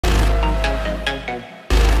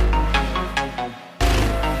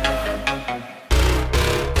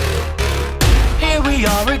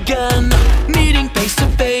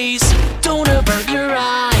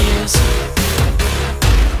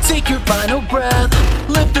breath,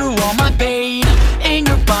 live through all my pain in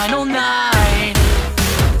your final night.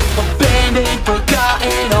 Abandoned,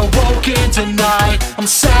 forgotten, awoken tonight. I'm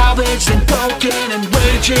salvaged and broken and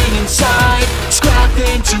raging inside, scrapped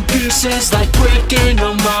into pieces like breaking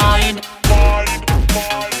a mind.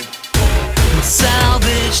 My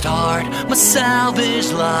salvaged heart, my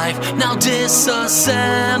salvaged life, now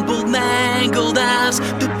disassembled, mangled as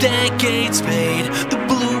the decades fade, the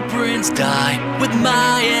blueprints die. With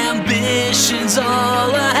my ambitions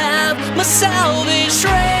all I have, my salvaged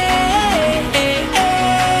rage,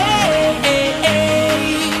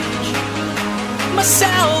 my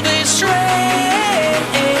salvaged rage,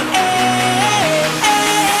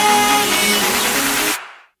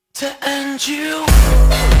 to end you.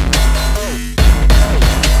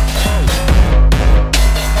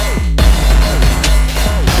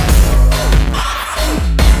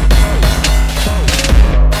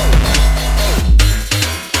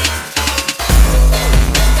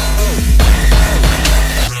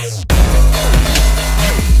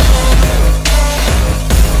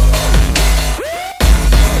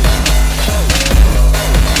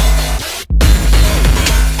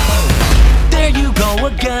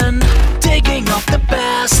 Again, digging up the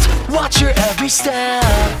past, watch your every step.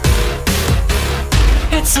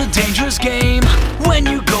 It's a dangerous game when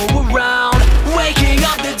you go around waking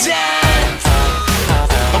up the dead.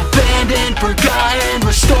 Abandoned, forgotten,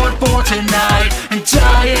 restored for tonight, and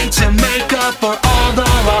dying to make up for all the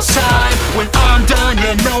lost time. When I'm done,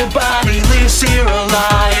 yeah, nobody lives here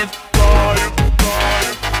alive.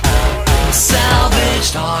 My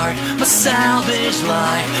salvaged heart, my salvaged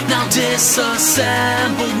life, now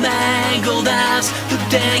disassembled, mangled as the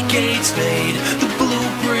decades fade, the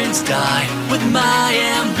blueprints die. With my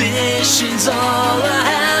ambitions all I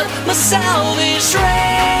have, my salvaged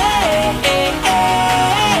rage,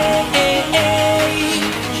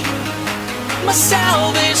 my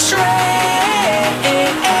salvaged rage,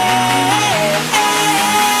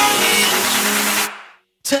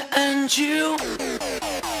 to end you.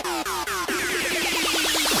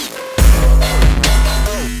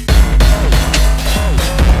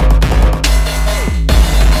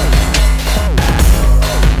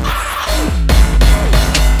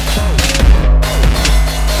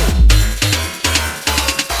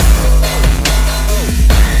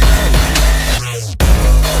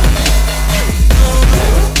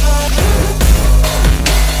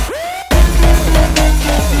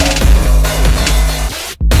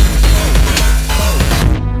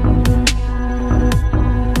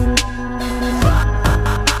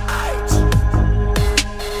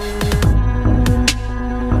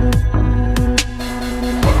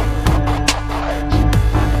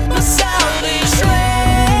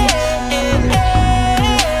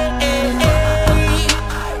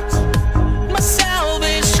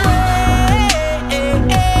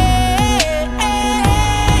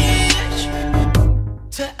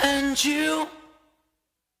 You